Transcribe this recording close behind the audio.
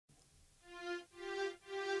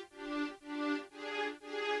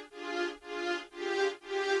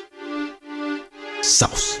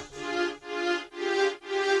Sauce.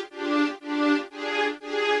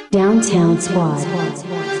 Downtown Squad.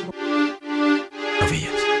 Over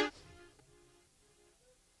here.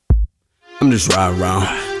 I'm just riding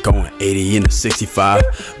around, going 80 in a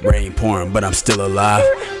 65. Rain pouring, but I'm still alive.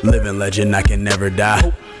 Living legend, I can never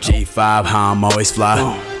die. G5, how I'm always fly.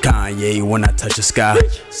 Kanye when I touch the sky.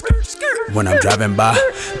 When I'm driving by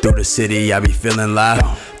through the city, I be feeling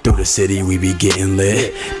live. Through the city, we be getting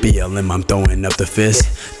lit. BLM, I'm throwing up the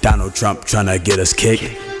fist. Donald Trump tryna get us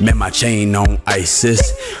kicked. Man, my chain on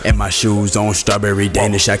ISIS and my shoes on strawberry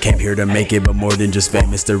Danish. I came here to make it, but more than just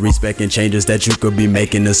famous. The respect and changes that you could be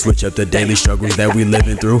making to switch up the daily struggles that we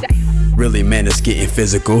living through. Really, man, it's getting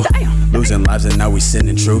physical. Losing lives and now we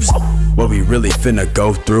sending troops. What we really finna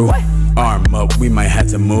go through. Arm up, we might have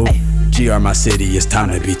to move. GR my city, it's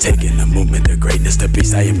time to be taking the movement, the greatness, the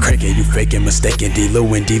beast. I am cranking, you faking, mistaken.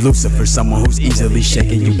 Dlu and Dlucif for someone who's easily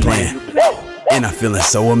shaking. You playing, and I'm feeling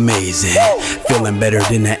so amazing. Feeling better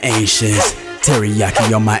than the ancients.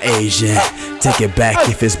 Teriyaki on my Asian. Take it back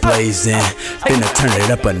if it's blazing. Finna turn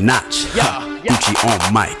it up a notch. Gucci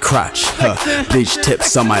on my crotch. Bleach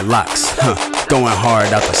tips on my locks. Going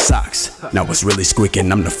hard out the socks. Now what's really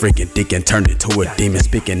squeaking? I'm the freaking deacon, turned into a demon.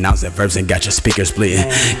 Speaking nouns and verbs and got your speakers splitting.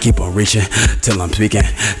 Keep on reaching till I'm speaking.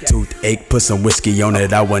 Toothache, put some whiskey on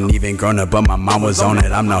it. I wasn't even grown up, but my mom was on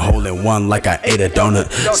it. I'm the hole in one like I ate a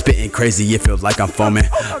donut. Spitting crazy, it feels like I'm foaming.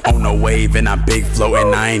 On a wave and I'm big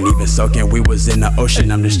floating. I ain't even soaking. We was in the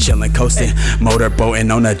ocean, I'm just chilling, coasting.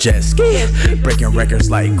 Motorboating on a jet ski. Breaking records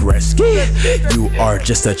like Gretzky. You are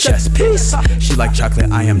just a chess piece. She like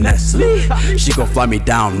chocolate, I am Nestle. She gon' fly me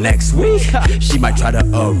down next week. She might try to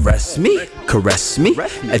arrest me, caress me,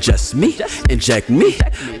 adjust me, inject me,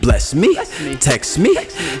 bless me, text me,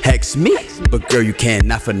 hex me. But girl, you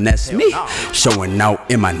cannot finesse me. Showing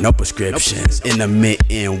out in my note prescriptions. In the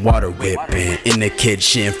mitten, water whipping. In the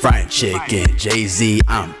kitchen, frying chicken. Jay-Z,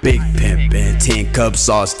 I'm big pimpin'. 10 cups,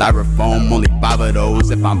 all styrofoam. Only 5 of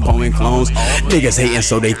those if I'm pulling clones. Niggas hating,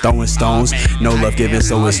 so they throwing stones. No love given,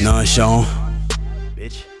 so it's none shown.